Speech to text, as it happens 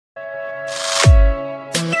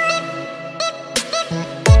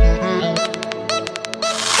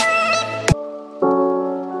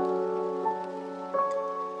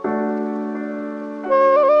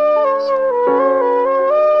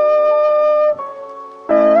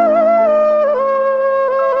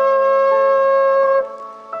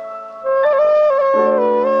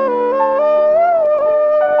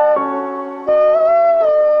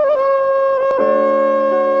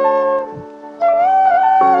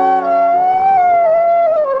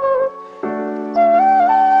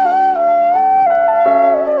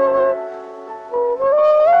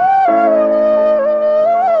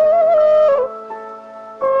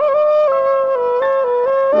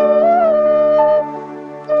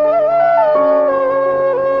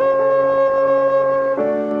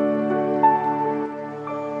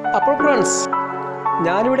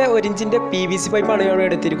ഞാനിവിടെ 1 ഇഞ്ചിൻ്റെ PVC പൈപ്പാണ് ഇവിടെ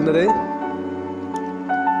എടുത്തിരിക്കുന്നത്.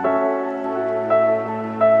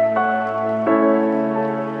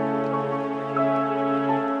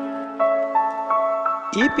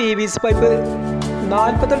 ഈ PVC പൈപ്പ്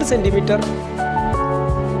 48 സെൻറ്റിമീറ്റർ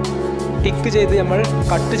ടിക്ക് ചെയ്ത് നമ്മൾ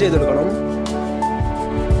കട്ട് ചെയ്തെടുക്കണം.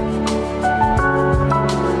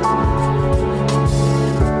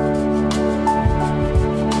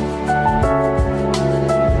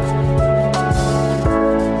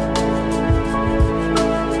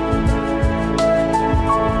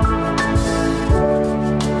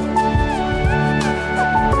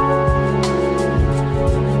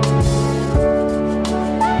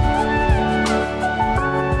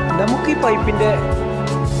 നമുക്ക് ഈ പൈപ്പിൻ്റെ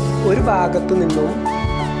ഒരു ഭാഗത്തു നിന്നും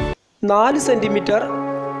 4 സെൻറ്റിമീറ്റർ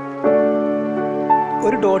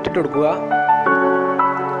ഒരു ഡോട്ട് ഇട്ട് കൊടുക്കുക.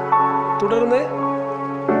 തുടർന്ന്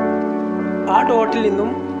ആ ഡോട്ടിൽ നിന്നും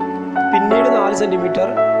പിന്നീട് 4 സെൻറ്റിമീറ്റർ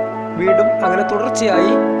വീണ്ടും അങ്ങനെ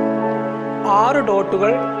തുടർച്ചയായി 6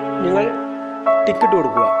 ഡോട്ടുകൾ നിങ്ങൾ ടിക്കിട്ട്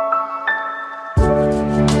കൊടുക്കുക.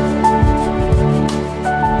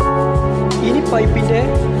 ഇനി പൈപ്പിൻ്റെ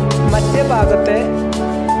മറ്റേ ഭാഗത്തെ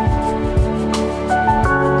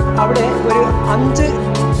അവിടെ ഒരു 5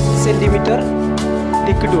 സെൻറ്റിമീറ്റർ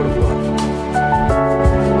ടിക്കിട്ട് കൊടുക്കുക.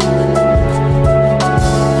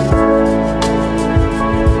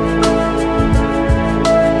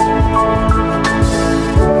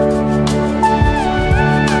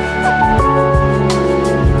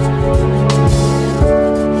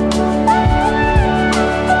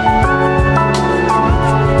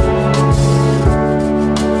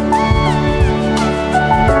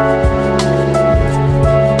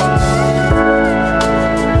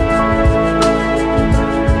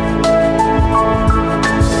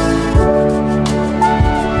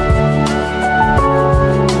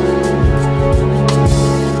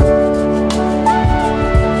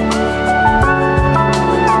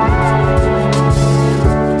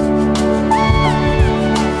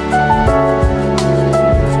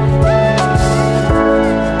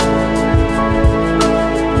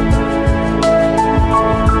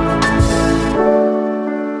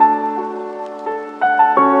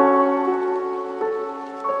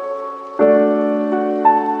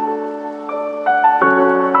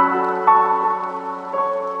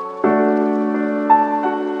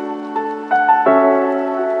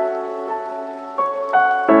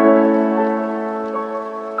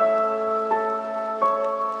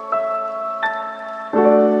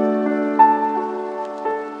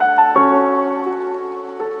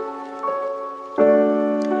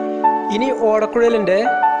 ഇനി ഓടക്കുഴലിൻ്റെ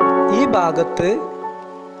ഈ ഭാഗത്ത്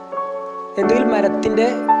എന്തെങ്കിലും മരത്തിൻ്റെ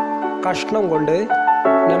കഷ്ണം കൊണ്ട്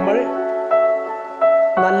നമ്മൾ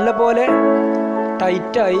നല്ലപോലെ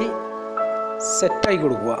ടൈറ്റായി സെറ്റായി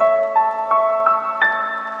കൊടുക്കുക.